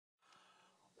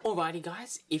Alrighty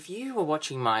guys, if you were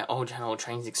watching my old channel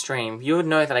Trains Extreme, you would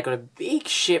know that I got a big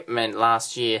shipment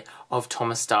last year of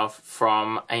Thomas stuff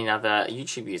from another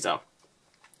YouTube user.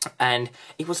 And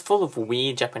it was full of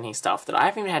weird Japanese stuff that I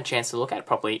haven't even had a chance to look at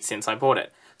properly since I bought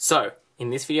it. So, in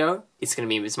this video, it's going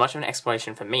to be as much of an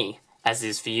exploration for me as it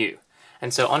is for you.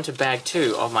 And so on to bag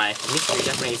 2 of my mystery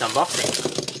Japanese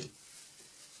unboxing.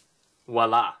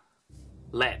 Voila!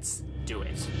 Let's do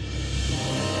it.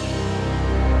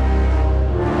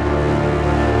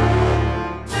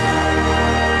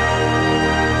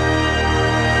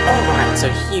 So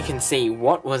here you can see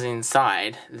what was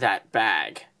inside that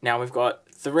bag. Now we've got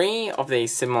 3 of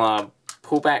these similar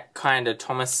pullback kind of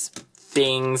Thomas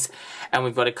things, and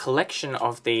we've got a collection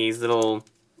of these little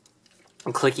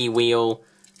clicky wheel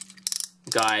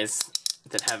guys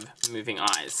that have moving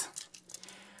eyes.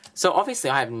 So obviously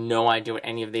I have no idea what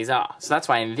any of these are. So that's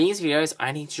why in these videos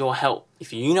I need your help.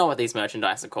 If you know what these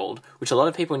merchandise are called, which a lot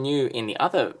of people knew in the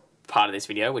other part of this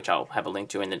video, which I'll have a link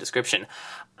to in the description,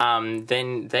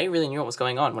 then they really knew what was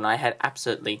going on when I had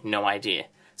absolutely no idea.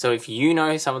 So if you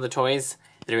know some of the toys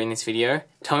that are in this video,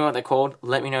 tell me what they're called,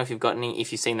 let me know if you've got any,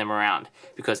 if you've seen them around,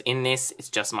 because in this, it's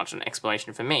just as much an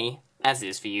exploration for me as it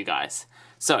is for you guys.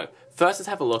 So, first let's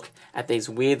have a look at these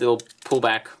weird little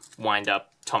pullback,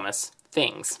 wind-up Thomas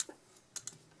things.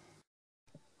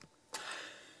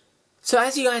 So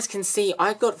as you guys can see,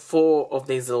 I've got 4 of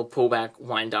these little pullback,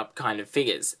 wind-up kind of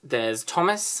figures. There's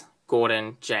Thomas,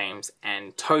 Gordon, James,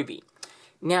 and Toby.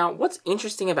 Now, what's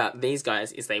interesting about these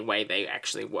guys is the way they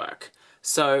actually work.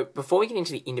 So, before we get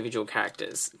into the individual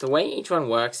characters, the way each one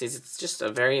works is it's just a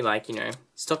very,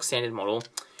 stock standard model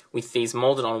with these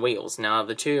molded on wheels. Now,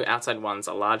 the 2 outside ones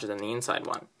are larger than the inside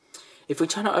one. If we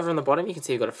turn it over on the bottom, you can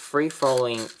see we've got a free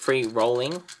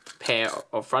rolling pair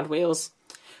of front wheels.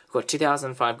 We've got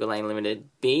 2005 Guidelines Limited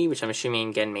B, which I'm assuming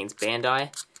again means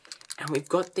Bandai. And we've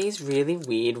got these really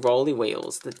weird rolly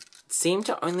wheels that seem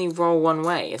to only roll one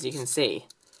way, as you can see.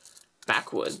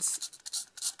 Backwards,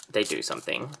 they do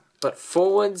something. But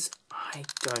forwards, I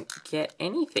don't get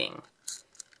anything.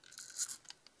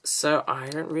 So I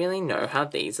don't really know how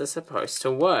these are supposed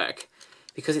to work.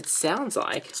 Because it sounds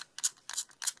like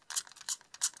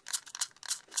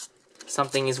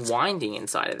something is winding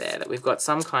inside of there, that we've got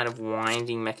some kind of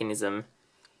winding mechanism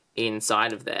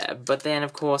inside of there. But then,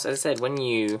 of course, as I said, when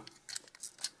you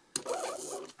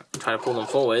try to pull them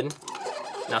forward,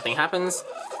 nothing happens.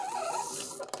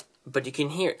 But you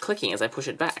can hear it clicking as I push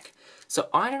it back. So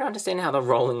I don't understand how the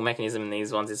rolling mechanism in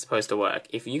these ones is supposed to work.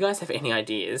 If you guys have any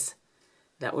ideas,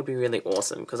 that would be really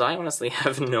awesome, because I honestly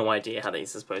have no idea how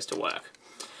these are supposed to work.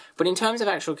 But in terms of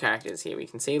actual characters here, we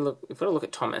can see, look, we've got to look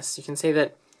at Thomas. You can see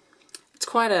that it's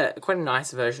quite a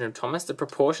nice version of Thomas. The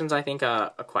proportions, I think,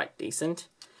 are quite decent.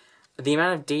 The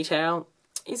amount of detail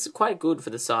is quite good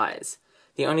for the size.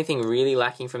 The only thing really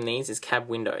lacking from these is cab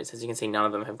windows. As you can see, none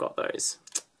of them have got those.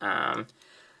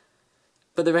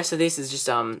 But the rest of this is just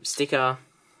a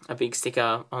big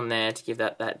sticker on there to give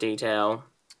that detail.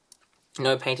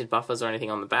 No painted buffers or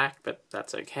anything on the back, but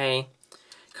that's okay.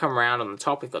 Come around on the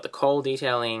top, we've got the coal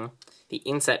detailing, the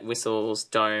inset whistles,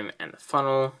 dome, and the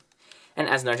funnel. And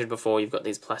as noted before, you've got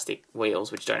these plastic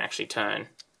wheels which don't actually turn,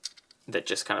 that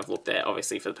just kind of look there,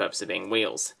 obviously for the purpose of being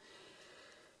wheels.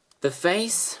 The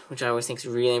face, which I always think is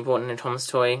really important in a Thomas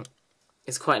toy,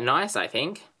 is quite nice, I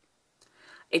think.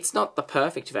 It's not the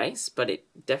perfect face, but it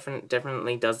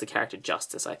definitely does the character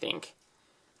justice, I think.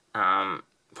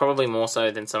 Probably more so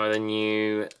than some of the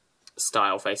new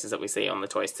style faces that we see on the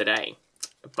toys today.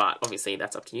 But obviously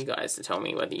that's up to you guys to tell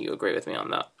me whether you agree with me on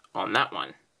that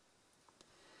one.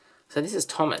 So this is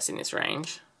Thomas in this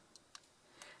range.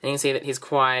 And you can see that he's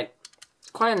quite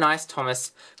a nice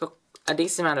Thomas. Got a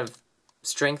decent amount of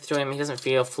strength to him. He doesn't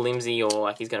feel flimsy or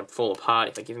like he's going to fall apart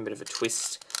if I give him a bit of a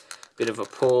twist, a bit of a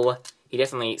pull. He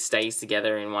definitely stays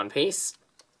together in one piece.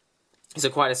 He's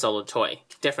quite a solid toy.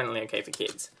 Definitely okay for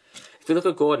kids. If we look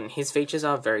at Gordon, his features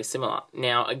are very similar.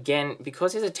 Now, again,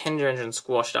 because he's a tender engine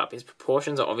squashed up, his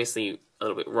proportions are obviously a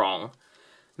little bit wrong.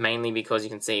 Mainly because you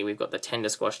can see we've got the tender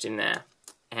squashed in there.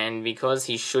 And because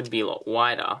he should be a lot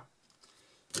wider,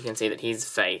 you can see that his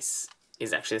face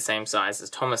is actually the same size as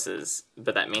Thomas's,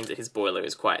 but that means that his boiler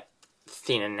is quite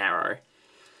thin and narrow.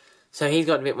 So he's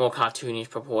got a bit more cartoonish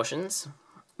proportions.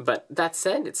 But that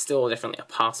said, it's still definitely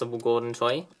a passable Gordon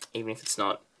toy, even if it's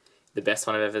not the best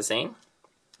one I've ever seen.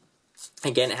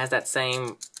 Again, it has that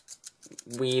same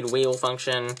weird wheel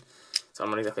function, so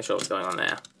I'm not exactly sure what's going on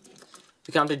there.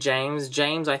 We come to James.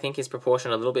 James, I think, is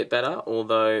proportioned a little bit better,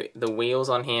 although the wheels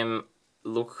on him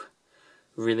look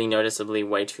really noticeably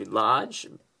way too large.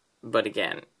 But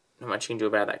again, not much you can do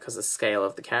about that because of the scale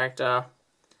of the character.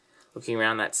 Looking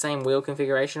around that same wheel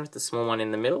configuration with the small one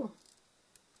in the middle.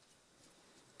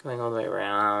 Going all the way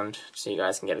around so you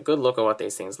guys can get a good look at what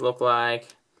these things look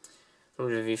like. A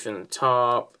little bit of view from the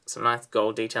top. Some nice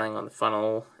gold detailing on the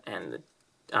funnel and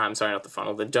the... sorry, not the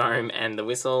funnel, the dome and the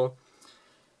whistle.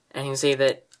 And you can see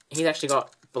that he's actually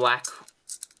got black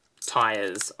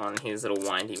tyres on his little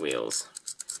windy wheels,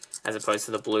 as opposed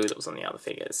to the blue that was on the other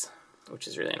figures, which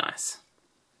is really nice.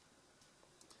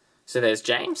 So there's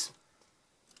James.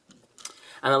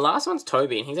 And the last one's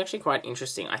Toby, and he's actually quite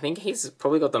interesting. I think he's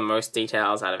probably got the most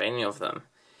details out of any of them,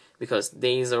 because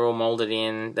these are all moulded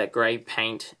in. That grey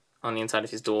paint on the inside of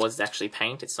his doors is actually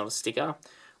paint, it's not a sticker,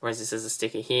 whereas this is a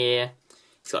sticker here.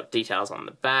 He's got details on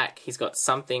the back. He's got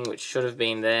something which should have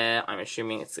been there. I'm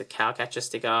assuming it's a cow catcher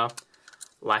sticker,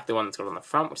 like the one that's got on the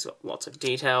front, which has got lots of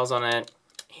details on it.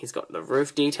 He's got the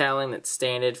roof detailing that's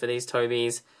standard for these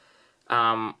Tobys.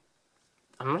 I'm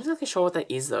not exactly sure what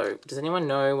that is, though. Does anyone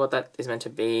know what that is meant to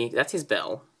be? That's his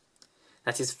bell.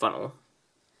 That's his funnel.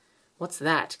 What's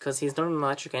that? Because he's not an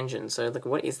electric engine, so, like,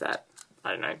 what is that?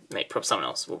 I don't know. Maybe someone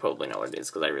else will probably know what it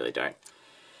is, because I really don't.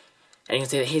 And you can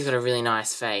see that he's got a really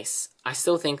nice face. I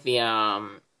still think the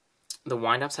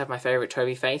wind-ups have my favourite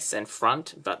Toby face and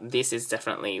front, but this is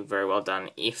definitely very well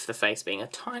done, if the face being a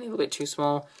tiny little bit too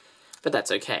small, but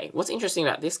that's okay. What's interesting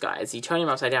about this guy is you turn him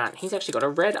upside down, he's actually got a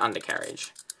red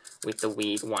undercarriage with the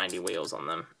weird windy wheels on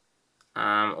them.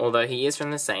 Although he is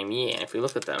from the same year, and if we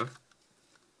look at them,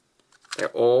 they're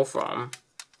all from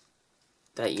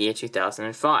that year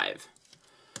 2005.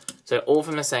 So all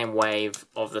from the same wave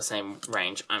of the same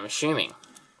range, I'm assuming.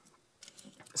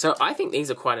 So I think these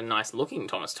are quite a nice looking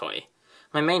Thomas toy.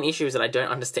 My main issue is that I don't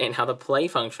understand how the play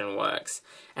function works,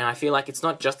 and I feel like it's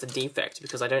not just a defect,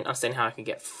 because I don't understand how I can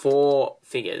get 4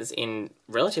 figures in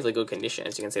relatively good condition.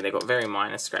 As you can see, they've got very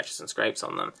minor scratches and scrapes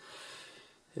on them,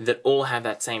 that all have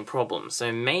that same problem.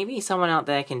 So maybe someone out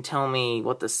there can tell me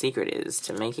what the secret is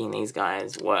to making these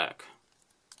guys work.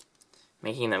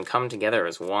 Making them come together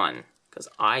as one, because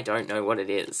I don't know what it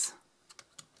is.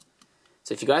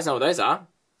 So if you guys know what those are,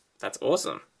 that's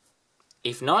awesome.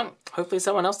 If not, hopefully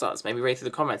someone else does. Maybe read through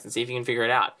the comments and see if you can figure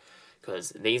it out, because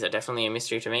these are definitely a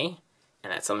mystery to me,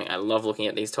 and that's something I love looking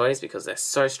at these toys, because they're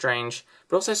so strange,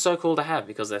 but also so cool to have,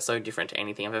 because they're so different to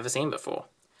anything I've ever seen before.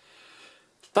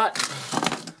 But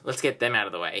let's get them out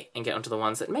of the way and get onto the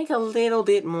ones that make a little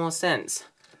bit more sense,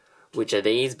 which are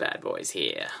these bad boys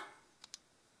here.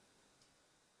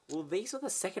 Well, these were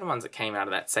the second ones that came out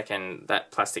of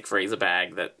that plastic freezer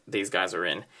bag that these guys were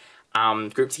in,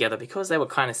 grouped together because they were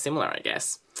kind of similar, I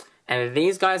guess. And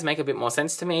these guys make a bit more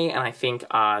sense to me, and I think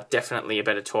are definitely a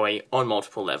better toy on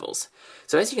multiple levels.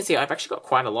 So as you can see, I've actually got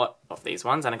quite a lot of these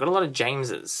ones, and I've got a lot of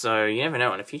Jameses, so you never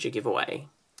know, in a future giveaway,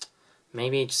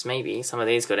 maybe, just maybe, some of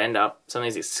these could end up, some of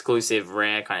these exclusive,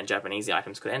 rare, kind of Japanese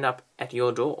items could end up at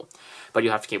your door. But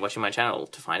you'll have to keep watching my channel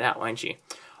to find out, won't you?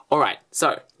 Alright,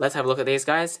 so, let's have a look at these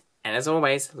guys, and as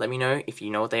always, let me know if you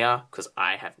know what they are, because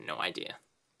I have no idea.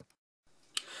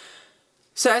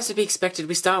 So as to be expected,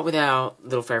 we start with our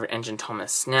little favourite engine,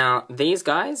 Thomas. Now, these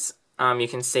guys, you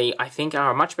can see, I think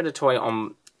are a much better toy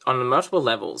on multiple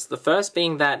levels. The first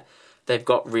being that they've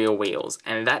got real wheels,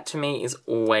 and that to me is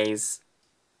always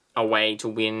a way to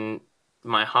win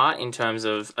my heart in terms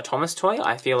of a Thomas toy.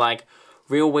 I feel like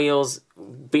real wheels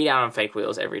beat out on fake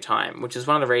wheels every time, which is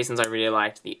one of the reasons I really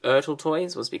liked the Ertl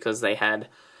toys, was because they had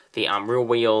the real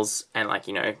wheels and, like,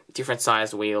 you know, different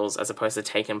sized wheels as opposed to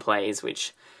take and plays,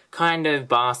 which kind of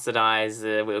bastardize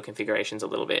the wheel configurations a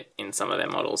little bit in some of their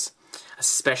models,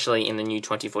 especially in the new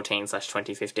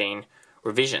 2014/2015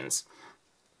 revisions.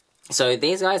 So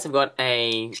these guys have got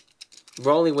a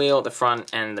rolly wheel at the front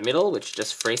and the middle, which is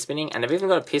just free spinning, and they've even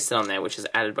got a piston on there, which is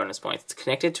added bonus points. It's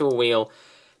connected to a wheel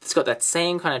that's got that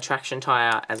same kind of traction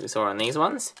tyre as we saw on these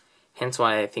ones, hence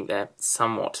why I think they're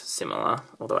somewhat similar,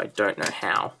 although I don't know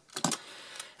how.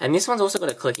 And this one's also got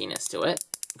a clickiness to it.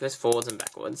 It goes forwards and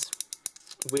backwards,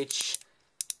 which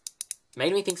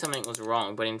made me think something was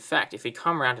wrong, but in fact, if we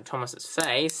come around to Thomas's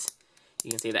face,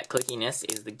 you can see that clickiness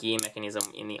is the gear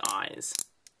mechanism in the eyes,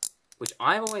 which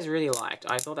I've always really liked.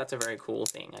 I thought that's a very cool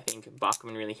thing. I think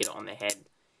Bachmann really hit it on the head,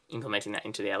 implementing that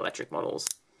into the electric models,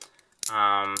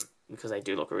 because they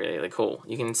do look really, really cool.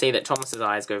 You can see that Thomas's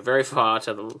eyes go very far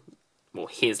to the, well,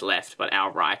 his left, but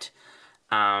our right,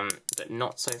 but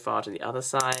not so far to the other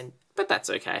side, but that's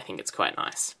okay. I think it's quite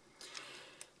nice.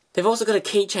 They've also got a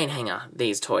keychain hanger,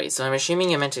 these toys, so I'm assuming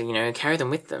you're meant to, you know, carry them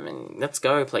with them and let's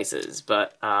go places,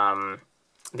 but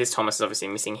this Thomas is obviously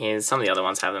missing his. Some of the other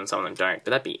ones have them, some of them don't,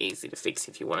 but that'd be easy to fix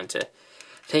if you wanted to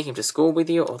take him to school with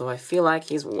you, although I feel like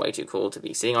he's way too cool to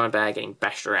be sitting on a bag getting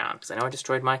bashed around, because I know I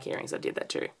destroyed my keyrings, I did that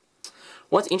too.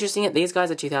 What's interesting is these guys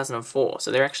are 2004,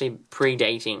 so they're actually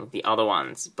predating the other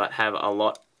ones, but have a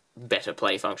lot better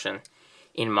play function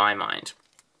in my mind.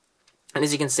 And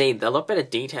as you can see, a lot better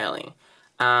detailing.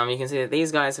 You can see that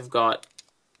these guys have got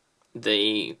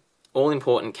the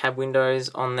all-important cab windows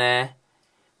on there,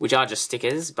 which are just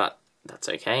stickers, but that's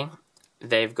okay.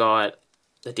 They've got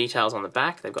the details on the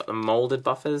back. They've got the moulded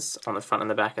buffers on the front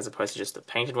and the back as opposed to just the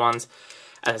painted ones.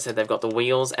 As I said, they've got the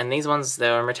wheels, and these ones,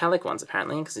 they're metallic ones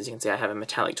apparently, because as you can see I have a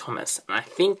metallic Thomas. And I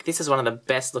think this is one of the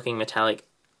best looking metallic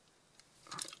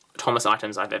Thomas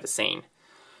items I've ever seen.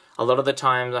 A lot of the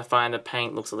times I find the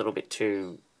paint looks a little bit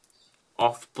too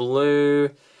off blue,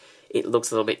 it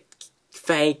looks a little bit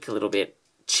fake, a little bit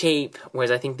cheap, whereas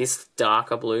I think this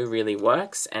darker blue really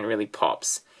works and really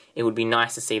pops. It would be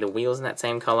nice to see the wheels in that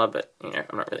same colour, but you know,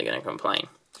 I'm not really going to complain.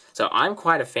 So I'm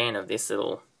quite a fan of this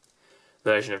little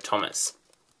version of Thomas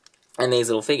and these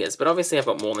little figures, but obviously I've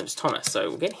got more than just Thomas, so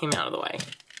we'll get him out of the way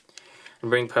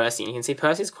and bring Percy. And you can see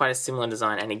Percy's quite a similar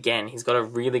design, and again, he's got a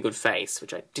really good face,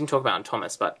 which I didn't talk about in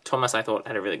Thomas, but Thomas I thought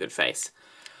had a really good face.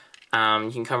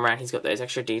 You can come around, he's got those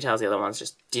extra details the other ones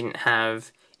just didn't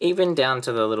have, even down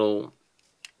to the little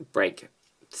brake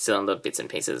cylinder bits and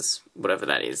pieces, whatever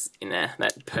that is in there,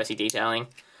 that Percy detailing.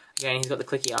 Again, he's got the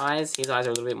clicky eyes. His eyes are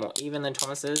a little bit more even than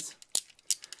Thomas's.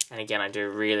 And again, I do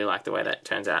really like the way that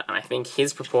turns out. And I think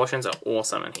his proportions are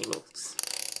awesome, and he looks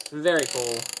very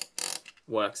cool.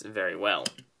 Works very well.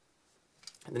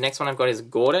 The next one I've got is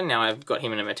Gordon. Now I've got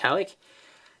him in a metallic.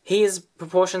 His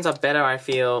proportions are better, I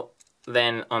feel,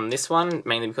 than on this one,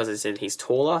 mainly because as I said, he's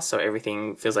taller, so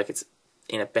everything feels like it's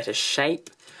in a better shape.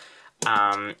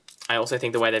 I also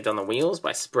think the way they've done the wheels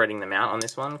by spreading them out on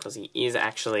this one, because he is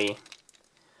actually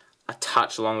a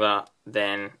touch longer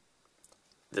than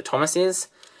the Thomas is,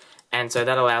 and so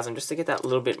that allows him just to get that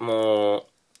little bit more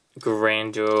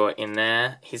grandeur in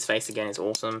there. His face again is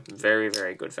awesome. Very,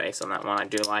 very good face on that one. I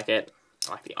do like it.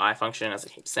 I like the eye function, as I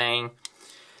keep saying.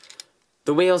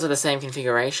 The wheels are the same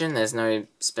configuration. There's no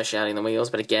speciality in the wheels,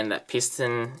 but again, that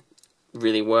piston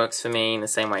really works for me in the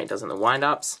same way it does in the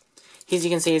wind-ups. Here, as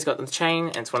you can see, he's got the chain,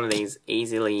 and it's one of these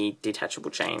easily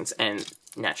detachable chains, and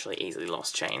naturally easily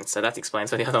lost chains. So that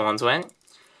explains where the other ones went.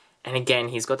 And again,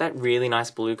 he's got that really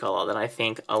nice blue colour that I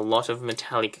think a lot of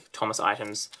metallic Thomas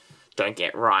items don't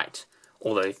get right.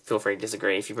 Although, feel free to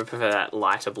disagree. If you prefer that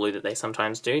lighter blue that they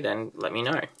sometimes do, then let me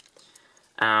know.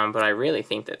 But I really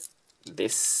think that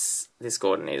this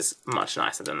Gordon is much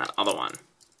nicer than that other one.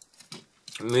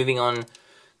 Moving on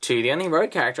to the only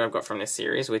road character I've got from this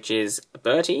series, which is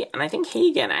Bertie, and I think he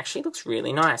again actually looks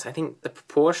really nice. I think the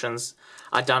proportions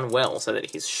are done well, so that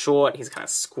he's short, he's kind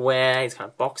of square, he's kind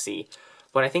of boxy,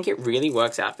 but I think it really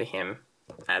works out for him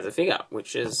as a figure,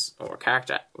 which is, or a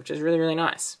character, which is really, really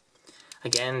nice.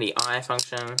 Again, the eye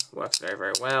function works very,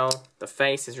 very well. The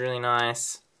face is really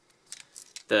nice.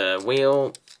 The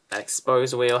wheel, that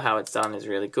exposed wheel, how it's done is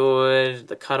really good.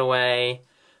 The cutaway,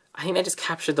 I think they just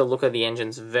captured the look of the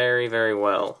engines very, very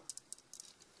well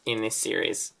in this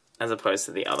series, as opposed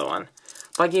to the other one,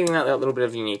 by giving that little bit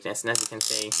of uniqueness. And as you can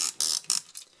see,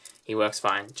 he works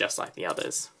fine, just like the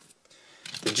others.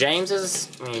 The Jameses,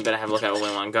 you better have a look at all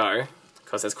in one go,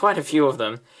 because there's quite a few of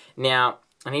them. Now,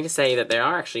 I need to say that they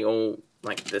are actually all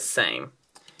like the same.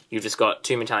 You've just got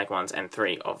 2 metallic ones and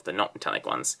 3 of the not metallic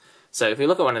ones. So if we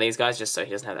look at one of these guys, just so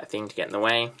he doesn't have that thing to get in the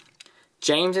way,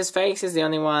 James's face is the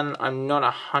only one I'm not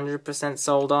 100%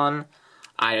 sold on.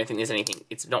 I don't think there's anything,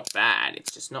 it's not bad,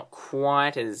 it's just not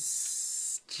quite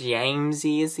as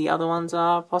Jamesy as the other ones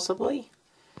are, possibly.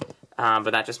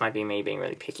 But that just might be me being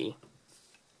really picky.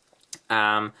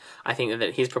 I think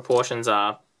that his proportions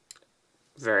are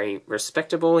very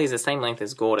respectable. He's the same length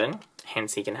as Gordon,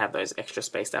 hence he can have those extra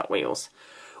spaced out wheels,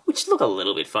 which look a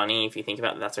little bit funny if you think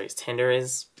about that's where his tender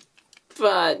is.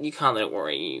 But you can't let it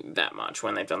worry you that much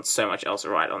when they've done so much else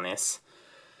right on this.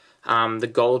 The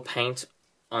gold paint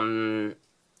on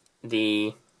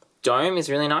the dome is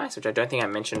really nice, which I don't think I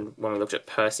mentioned when we looked at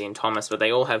Percy and Thomas, but they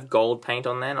all have gold paint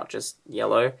on there, not just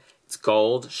yellow. It's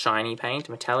gold, shiny paint,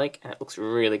 metallic, and it looks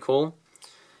really cool.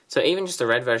 So even just the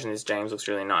red version of this James looks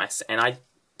really nice, and I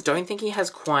don't think he has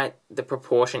quite the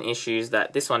proportion issues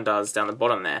that this one does down the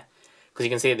bottom there, because you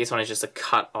can see that this one is just a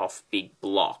cut-off big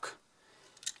block.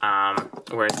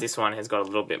 Whereas this one has got a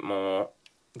little bit more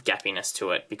gappiness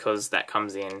to it because that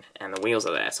comes in and the wheels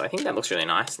are there. So I think that looks really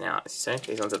nice. Now, as you see,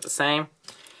 these ones are the same.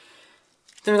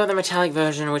 Then we've got the metallic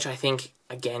version, which I think,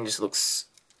 again, just looks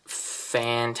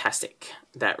fantastic.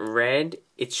 That red,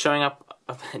 it's showing up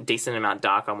a decent amount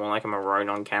darker, more like a maroon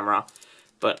on camera,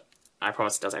 but I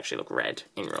promise it does actually look red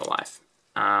in real life.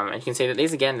 And you can see that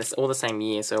these, again, this all the same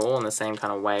year, so all in the same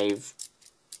kind of wave,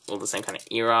 all the same kind of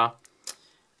era.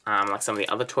 like some of the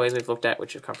other toys we've looked at,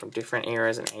 which have come from different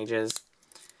eras and ages.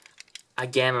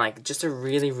 Again, like, just a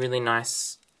really, really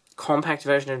nice, compact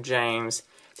version of James.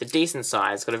 It's a decent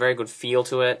size, it's got a very good feel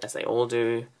to it, as they all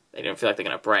do. They don't feel like they're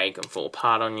going to break and fall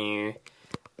apart on you.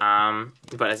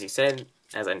 But as you said,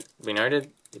 we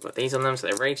noted, you've got these on them, so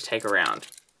they're ready to take around.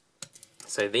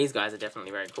 So these guys are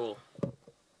definitely very cool.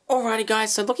 Alrighty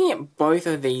guys, so looking at both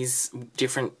of these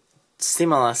different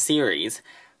similar series,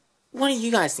 what do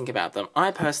you guys think about them?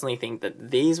 I personally think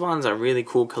that these ones are really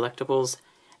cool collectibles,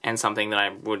 and something that I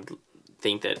would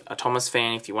think that a Thomas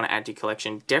fan, if you want to add to your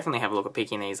collection, definitely have a look at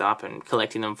picking these up and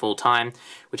collecting them full time,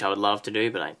 which I would love to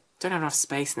do, but I don't have enough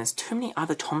space, and there's too many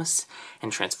other Thomas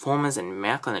and Transformers and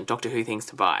MacLeod and Doctor Who things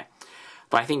to buy.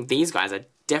 But I think these guys are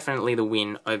definitely the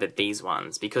win over these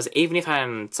ones, because even if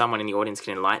someone in the audience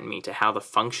can enlighten me to how the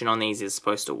function on these is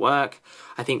supposed to work,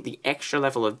 I think the extra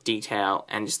level of detail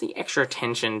and just the extra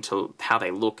attention to how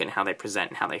they look and how they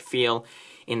present and how they feel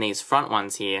in these front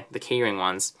ones here, the keyring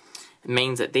ones,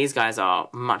 means that these guys are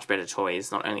much better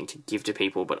toys, not only to give to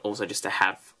people, but also just to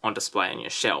have on display on your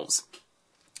shelves.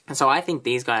 And so I think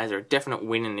these guys are a definite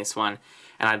win in this one,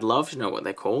 and I'd love to know what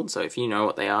they're called, so if you know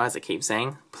what they are, as I keep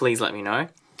saying, please let me know.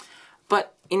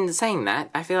 But in saying that,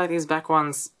 I feel like these back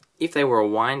ones, if they were a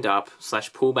wind-up /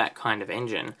 pullback kind of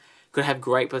engine, could have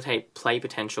great play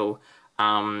potential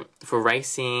for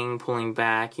racing, pulling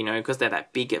back, you know, because they're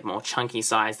that big, more chunky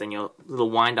size than your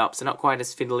little wind-ups. They're not quite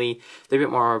as fiddly, they're a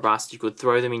bit more robust. You could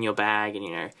throw them in your bag and,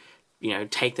 you know,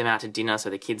 take them out to dinner so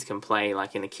the kids can play,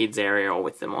 like, in the kids area or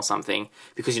with them or something,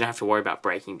 because you don't have to worry about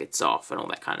breaking bits off and all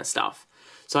that kind of stuff.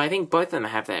 So I think both of them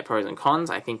have their pros and cons.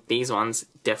 I think these ones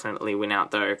definitely win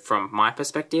out, though, from my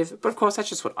perspective. But, of course, that's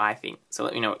just what I think. So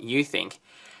let me know what you think.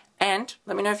 And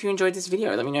let me know if you enjoyed this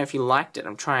video. Let me know if you liked it.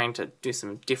 I'm trying to do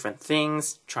some different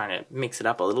things, trying to mix it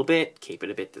up a little bit, keep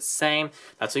it a bit the same.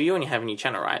 That's all you when you have a new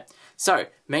channel, right? So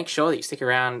make sure that you stick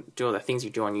around, do all the things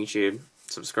you do on YouTube,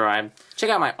 subscribe.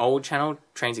 Check out my old channel,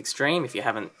 Trains Extreme, if you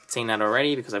haven't seen that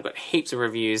already, because I've got heaps of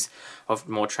reviews of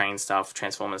more train stuff,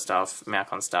 Transformers stuff,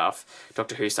 Malcolm stuff,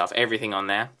 Doctor Who stuff, everything on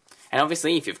there. And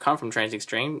obviously, if you've come from Trains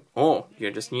Extreme, or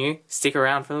you're just new, stick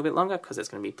around for a little bit longer, because there's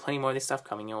going to be plenty more of this stuff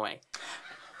coming your way.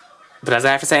 But as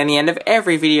I have to say in the end of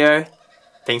every video,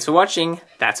 thanks for watching.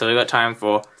 That's all we've got time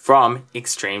for from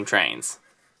Extreme Trains.